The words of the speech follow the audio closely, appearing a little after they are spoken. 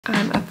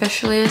I'm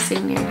officially a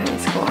senior in high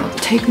school.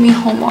 Take me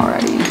home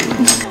already.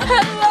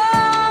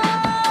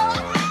 Hello!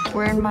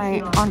 We're in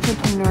my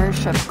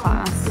entrepreneurship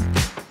class.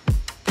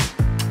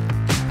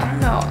 I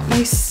don't know,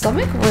 my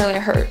stomach really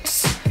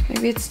hurts.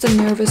 Maybe it's the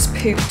nervous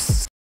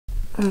poops.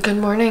 Good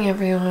morning,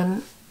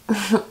 everyone.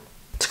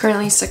 It's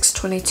currently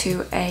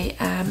 6:22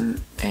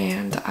 a.m.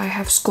 and I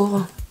have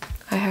school.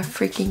 I have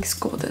freaking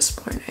school this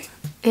morning.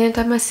 And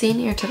I'm a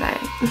senior today.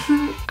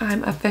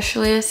 I'm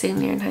officially a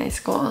senior in high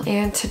school.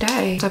 And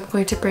today, I'm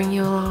going to bring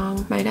you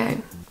along my day.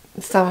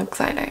 It's so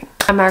exciting.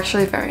 I'm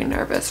actually very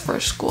nervous for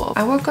school.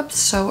 I woke up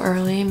so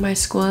early. My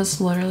school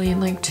is literally in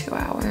like 2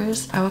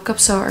 hours. I woke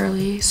up so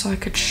early so I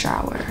could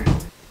shower.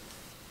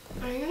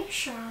 Are you gonna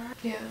shower?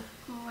 Yeah.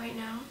 Right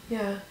now?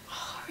 Yeah.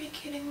 Oh, are you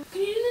kidding me?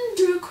 Can you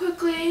do it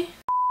quickly?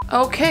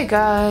 Okay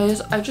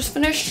guys, I just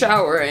finished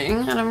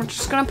showering and I'm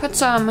just gonna put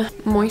some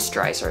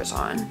moisturizers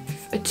on.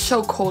 It's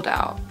so cold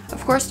out.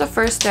 Of course, the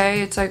first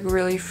day it's like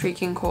really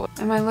freaking cold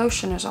and my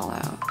lotion is all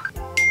out.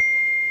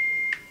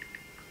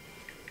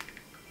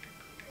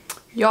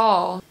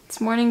 Y'all,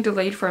 it's morning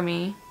delayed for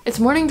me. It's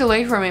morning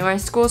delayed for me. My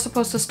school is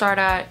supposed to start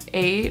at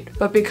 8,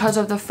 but because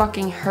of the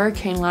fucking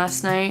hurricane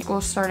last night,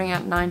 school's starting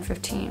at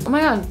 9:15. Oh my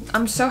god,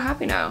 I'm so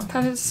happy now.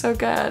 That is so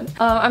good.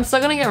 I'm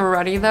still gonna get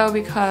ready though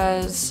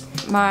because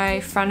my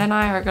friend and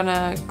I are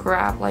gonna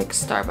grab like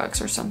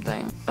Starbucks or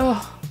something.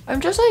 Ugh. I'm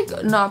just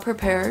like not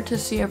prepared to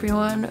see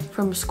everyone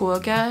from school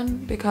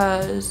again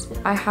because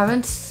I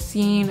haven't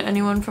seen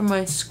anyone from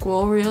my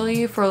school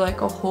really for like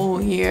a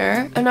whole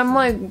year. And I'm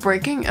like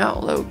breaking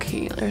out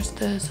low-key. There's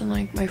this and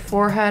like my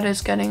forehead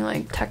is getting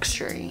like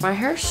textury. My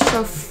hair's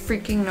so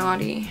freaking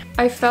naughty.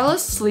 I fell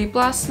asleep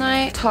last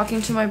night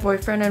talking to my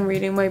boyfriend and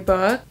reading my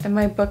book, and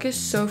my book is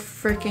so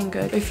freaking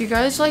good. If you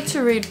guys like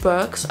to read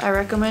books, I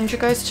recommend you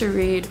guys to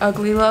read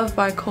Ugly Love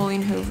by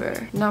Colleen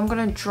Hoover. Now I'm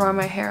gonna dry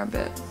my hair a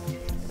bit.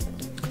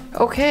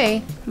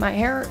 Okay, my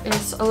hair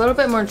is a little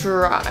bit more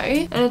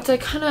dry and it's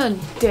like kind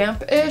of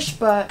damp-ish,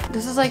 but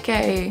this is like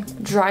a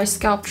dry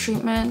scalp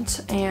treatment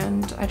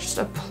and I just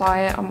apply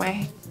it on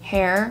my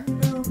hair.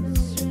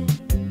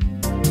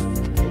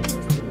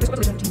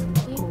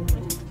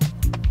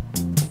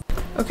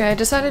 Okay, I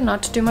decided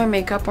not to do my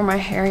makeup or my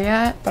hair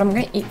yet, but I'm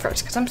gonna eat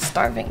first because I'm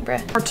starving,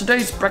 bruh. For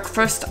today's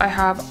breakfast, I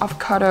have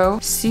avocado,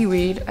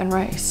 seaweed, and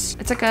rice.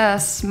 It's like a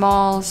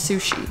small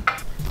sushi.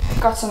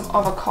 Got some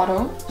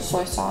avocado,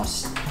 soy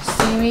sauce,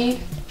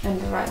 seaweed,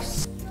 and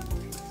rice.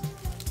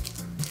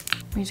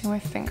 I'm using my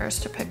fingers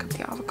to pick up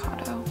the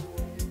avocado.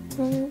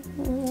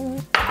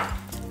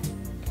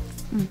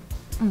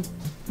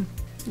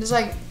 It's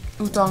like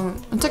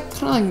udon. It's like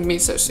kind of like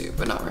miso soup,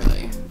 but not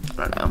really.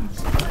 I don't know.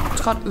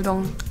 It's called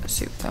udon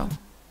soup though.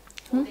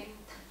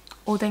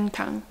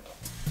 Odeng-tang.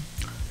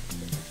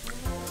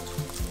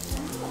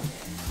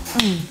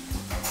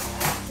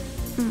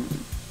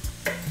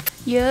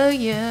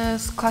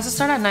 Yes. Classes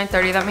start at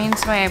 9:30. That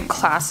means my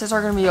classes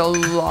are gonna be a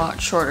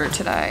lot shorter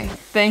today.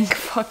 Thank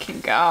fucking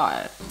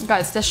god.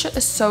 Guys, this shit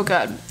is so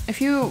good. If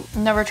you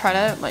never tried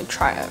it, like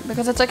try it.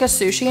 Because it's like a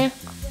sushi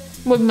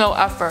with no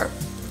effort.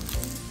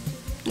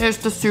 There's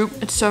the soup.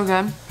 It's so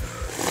good.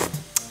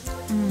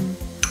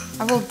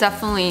 I will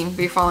definitely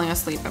be falling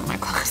asleep in my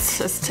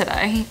classes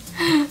today.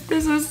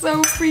 This is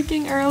so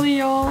freaking early,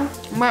 y'all.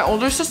 My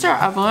older sister,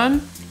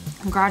 Evelyn,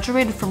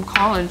 graduated from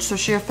college, so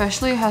she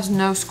officially has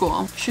no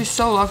school. She's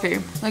so lucky.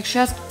 Like, she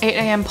has 8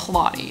 a.m.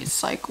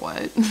 Pilates. Like,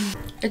 what?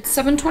 It's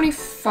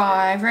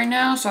 7:25 right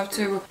now, so I have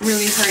to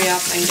really hurry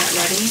up and get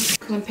ready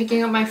because I'm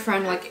picking up my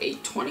friend like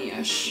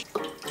 8:20-ish.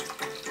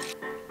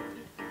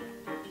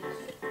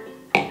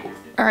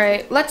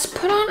 Alright, let's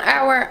put on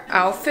our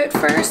outfit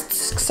first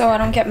so I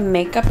don't get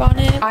makeup on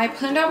it. I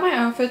planned out my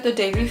outfit the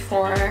day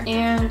before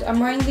and I'm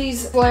wearing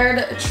these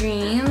flared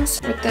jeans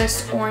with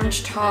this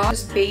orange top,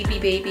 this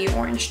baby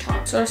orange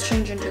top. So let's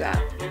change into that.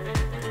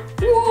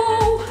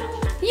 Whoa!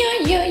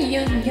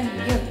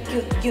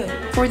 Yeah.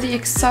 For the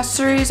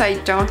accessories, I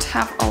don't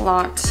have a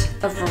lot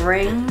of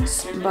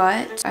rings,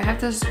 but I have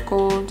this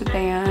gold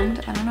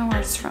band. I don't know where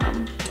it's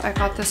from. I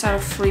got this at a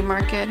flea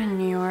market in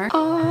New York.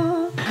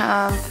 I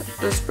have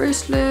this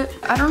bracelet.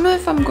 I don't know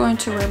if I'm going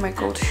to wear my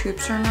gold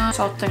hoops or not,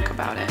 so I'll think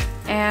about it.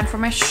 And for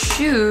my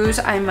shoes,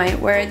 I might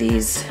wear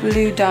these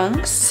blue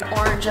dunks.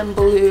 Orange and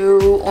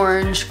blue,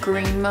 orange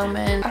green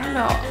moment. I don't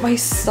know, my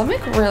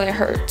stomach really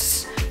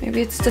hurts.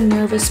 Maybe it's the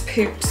nervous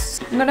poops.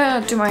 I'm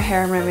gonna do my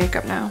hair and my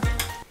makeup now.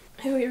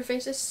 Ew, your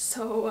face is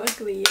so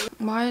ugly.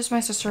 Why is my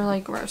sister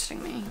like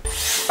roasting me?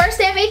 First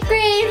day of 8th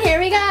grade, here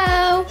we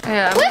go.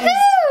 Yeah. Woohoo!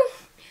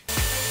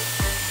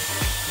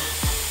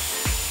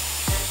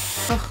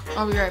 Ugh,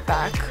 I'll be right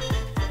back.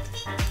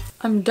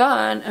 I'm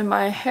done and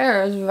my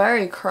hair is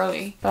very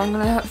curly, but I'm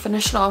gonna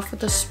finish it off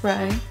with the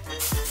spray.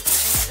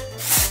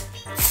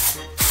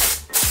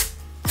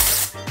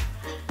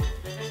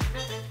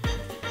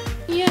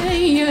 Yeah.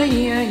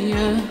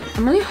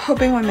 I'm really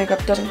hoping my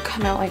makeup doesn't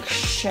come out like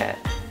shit.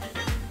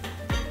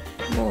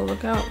 Whoa,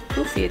 look how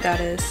poofy that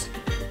is.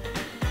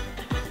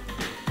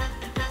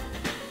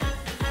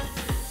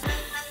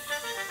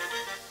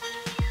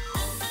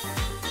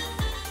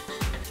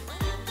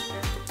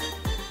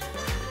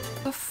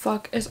 the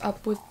fuck is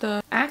up with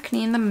the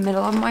acne in the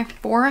middle of my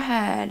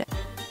forehead?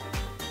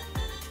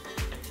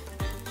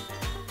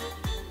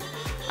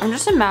 I'm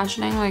just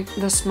imagining like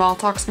the small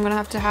talks I'm gonna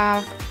have to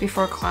have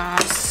before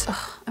class.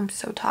 Ugh, I'm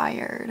so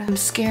tired. I'm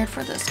scared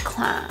for this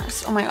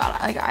class. Oh my god,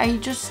 like I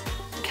just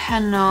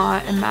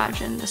cannot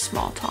imagine the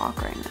small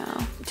talk right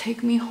now.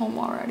 Take me home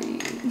already.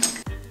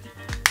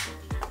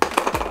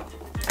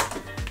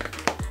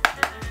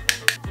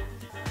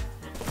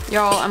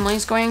 Y'all,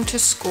 Emily's going to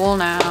school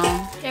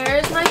now.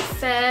 Here's my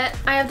fit.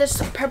 I have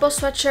this purple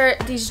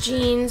sweatshirt, these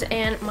jeans,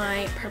 and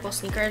my purple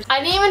sneakers. I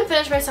didn't even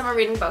finish my summer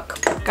reading book.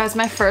 Guys,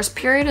 my first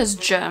period is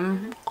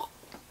gym.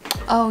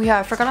 Oh yeah,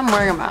 I forgot I'm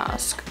wearing a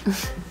mask.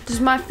 This is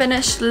my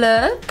finished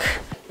look.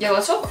 Yeah,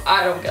 let's hope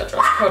I don't get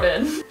dress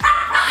coded.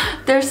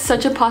 There's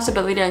such a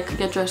possibility I could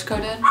get dress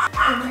coded.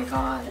 Oh my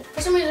god.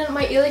 For some reason,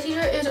 my ELA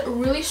teacher is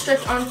really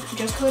strict on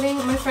dress coding.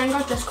 My friend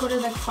got dress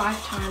coded like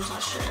 5 times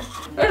last year.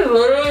 It's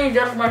literally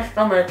just my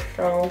stomach,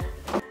 so.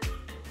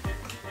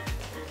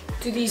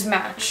 Do these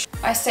match?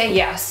 I say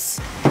yes.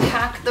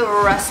 Pack the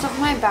rest of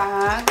my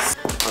bags.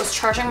 I was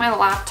charging my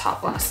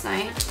laptop last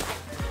night.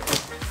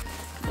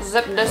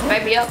 Zip this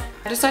baby up.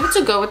 I decided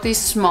to go with these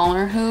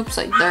smaller hoops,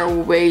 like they're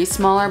way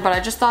smaller, but I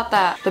just thought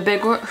that the big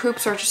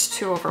hoops are just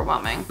too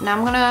overwhelming. Now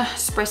I'm gonna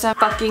spray some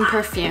fucking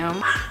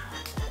perfume.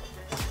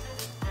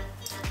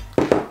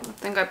 I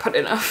think I put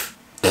enough.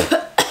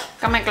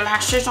 Got my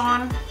glasses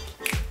on.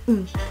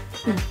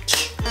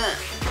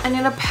 I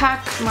need to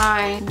pack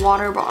my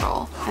water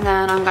bottle and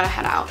then I'm gonna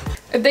head out.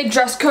 If they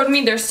dress code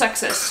me, they're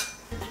sexist.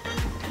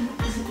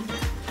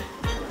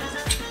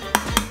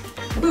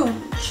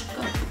 Boom.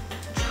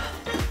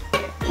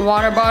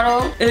 Water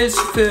bottle is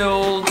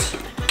filled.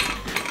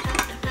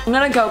 I'm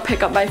gonna go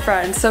pick up my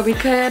friends so we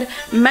could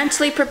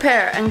mentally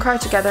prepare and cry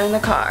together in the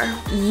car.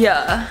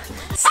 Yeah.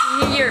 See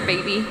you here,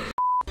 baby.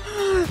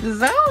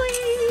 Zoe!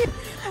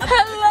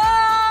 Hello!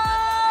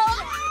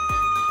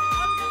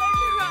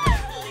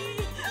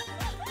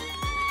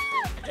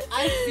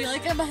 I feel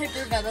like I'm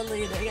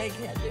hyperventilating. I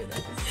can't do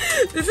this.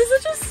 This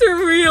is such a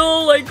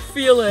surreal, like,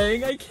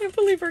 feeling. I can't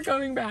believe we're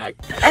coming back.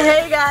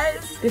 Hey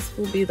guys! This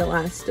will be the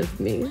last of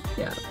me.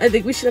 Yeah. I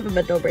think we should have a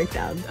mental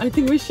breakdown. I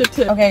think we should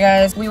too. Okay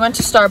guys, we went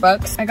to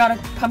Starbucks. I got a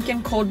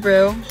pumpkin cold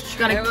brew. She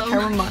got a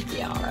caramel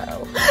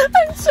macchiato.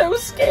 I'm so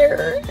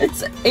scared.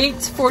 It's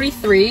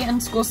 8:43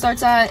 and school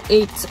starts at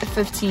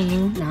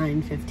 8:15.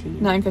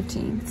 9:15.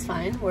 9:15. It's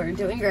fine. We're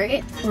doing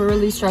great. We're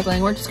really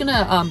struggling. We're just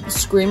gonna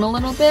scream a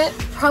little bit.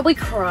 Probably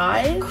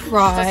cry.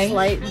 Cry. Just a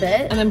slight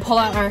bit. And then pull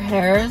out our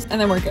hairs and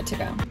then we're good to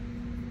go.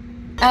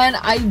 And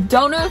I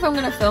don't know if I'm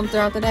gonna film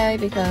throughout the day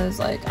because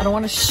like I don't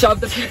want to shove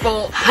the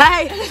people.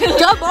 Hey!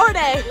 Good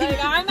morning! Like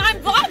I'm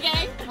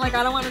vlogging. Like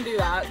I don't want to do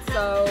that.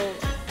 So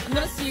I'm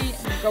gonna see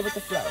and go with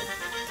the flow.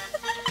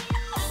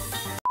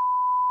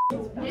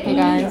 Hey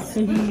guys,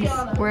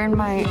 we're in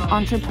my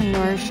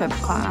entrepreneurship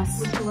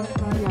class.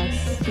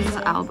 Yes, this is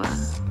Alba.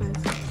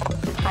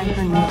 Find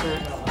her neither.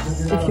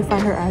 If you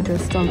find her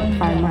address, don't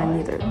find mine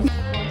either.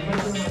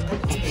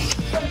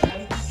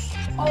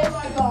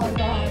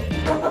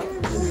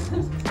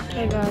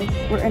 Hey guys,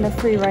 we're in a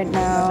free right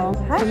now.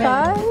 Hi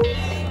guys.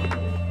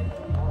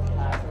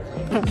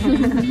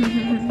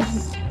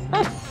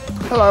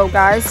 Hello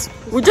guys.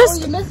 We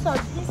just.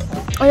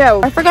 Oh yeah,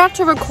 I forgot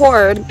to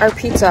record our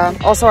pizza,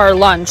 also our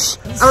lunch.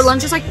 Our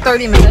lunch is like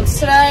 30 minutes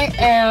today,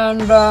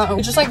 and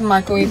we just like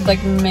microwave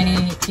like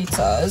mini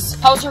pizzas.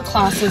 How's your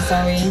classes,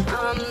 Zoe?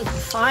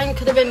 Fine.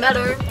 Could have been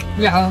better.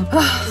 Yeah.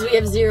 Because we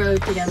have 0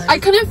 together. I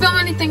couldn't film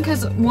anything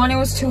because one, it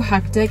was too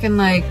hectic, and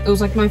like it was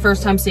like my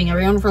first time seeing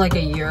everyone for like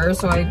a year,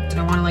 so I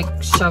didn't want to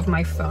like shove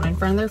my phone in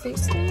front of their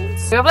faces.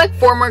 We have like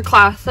 4 more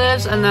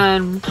classes and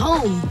then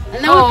home.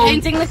 And then we're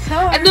painting the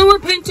car. And then we're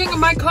painting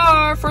my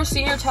car for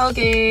senior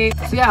tailgate.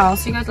 So yeah, I'll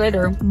see you guys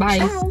later. Bye.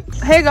 Ciao.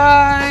 Hey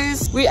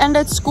guys, we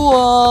ended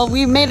school.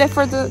 We made it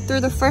through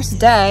the first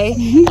day,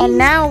 and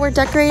now we're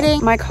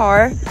decorating my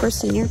car for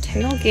senior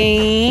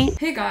tailgate.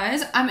 Hey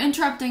guys, I'm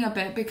interrupting a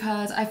bit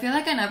because I feel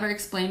like I never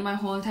explained my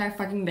whole entire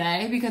fucking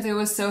day because it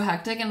was so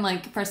hectic, and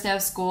like first day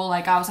of school,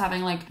 like I was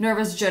having like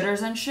nervous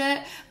jitters and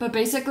shit. But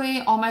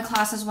basically all my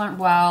classes went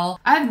well.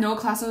 I have no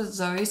classes with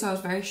Zoe, so I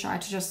was very shy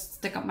to just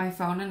stick up my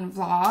phone and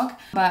vlog.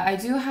 But I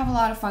do have a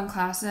lot of fun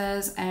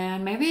classes,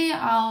 and maybe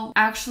I'll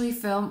actually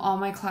film all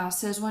my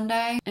classes one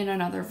day in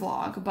another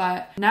vlog.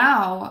 But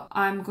now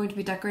I'm going to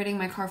be decorating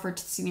my car for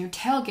senior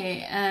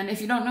tailgate. And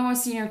if you don't know what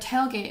senior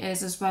tailgate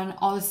is when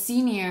all the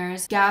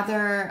seniors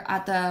gather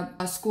at the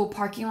school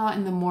parking lot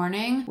in the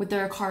morning with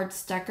their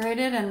cars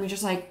decorated, and we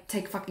just like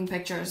take fucking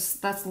pictures.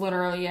 That's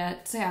literally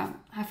it. So yeah,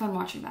 have fun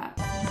watching that.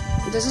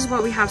 This is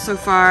what we have so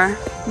far.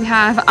 We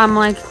have, I'm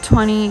like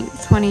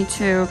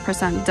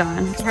 22%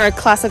 done. We're a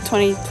class of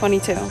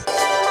 2022.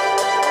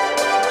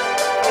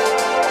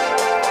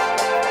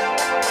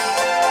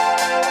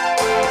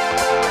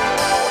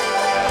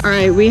 All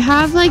right, we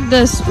have like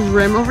this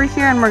rim over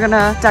here, and we're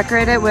gonna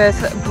decorate it with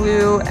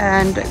blue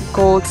and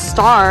gold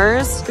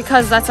stars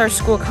because that's our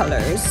school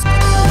colors.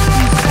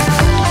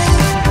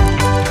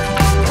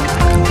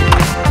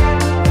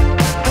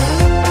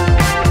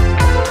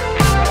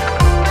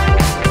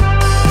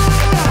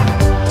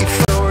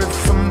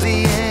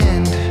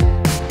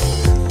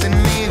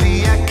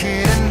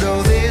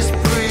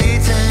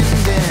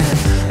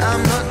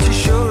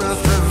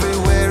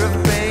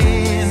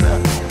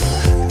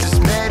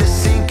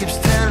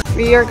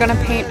 We are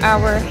gonna paint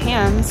our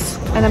hands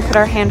and then put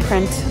our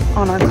handprint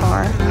on our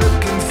car.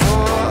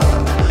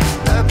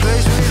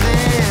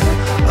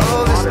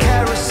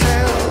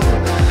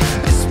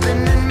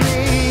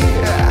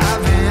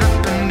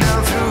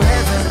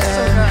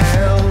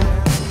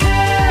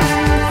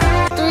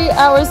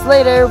 Hours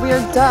later, we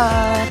are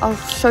done. I'll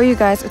show you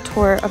guys a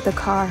tour of the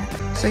car.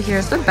 So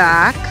here's the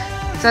back.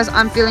 It says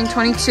I'm feeling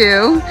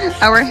 22.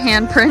 Our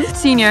handprint,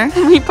 senior.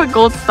 We put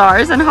gold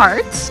stars and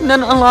hearts. And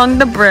then along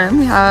the brim,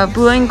 we have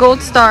blue and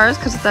gold stars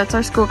because that's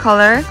our school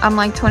color. I'm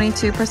like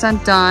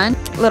 22% done.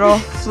 Little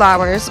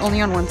flowers,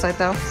 only on one side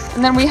though.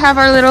 And then we have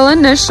our little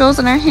initials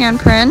and our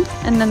handprint,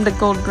 and then the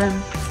gold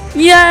brim.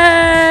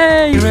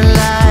 Yay! You're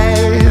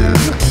alive.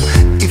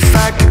 If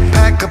I could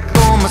pack up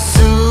all my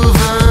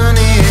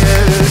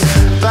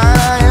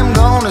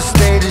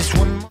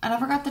I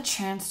never got the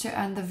chance to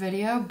end the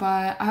video,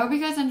 but I hope you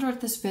guys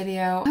enjoyed this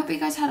video. I hope you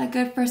guys had a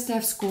good first day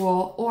of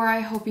school, or I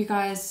hope you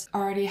guys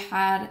already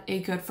had a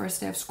good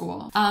first day of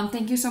school.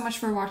 Thank you so much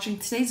for watching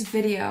today's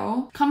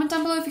video. Comment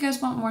down below if you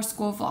guys want more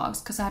school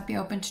vlogs, because I'd be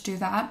open to do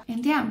that.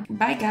 And yeah,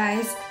 bye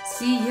guys.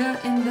 See you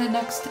in the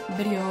next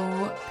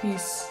video.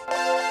 Peace.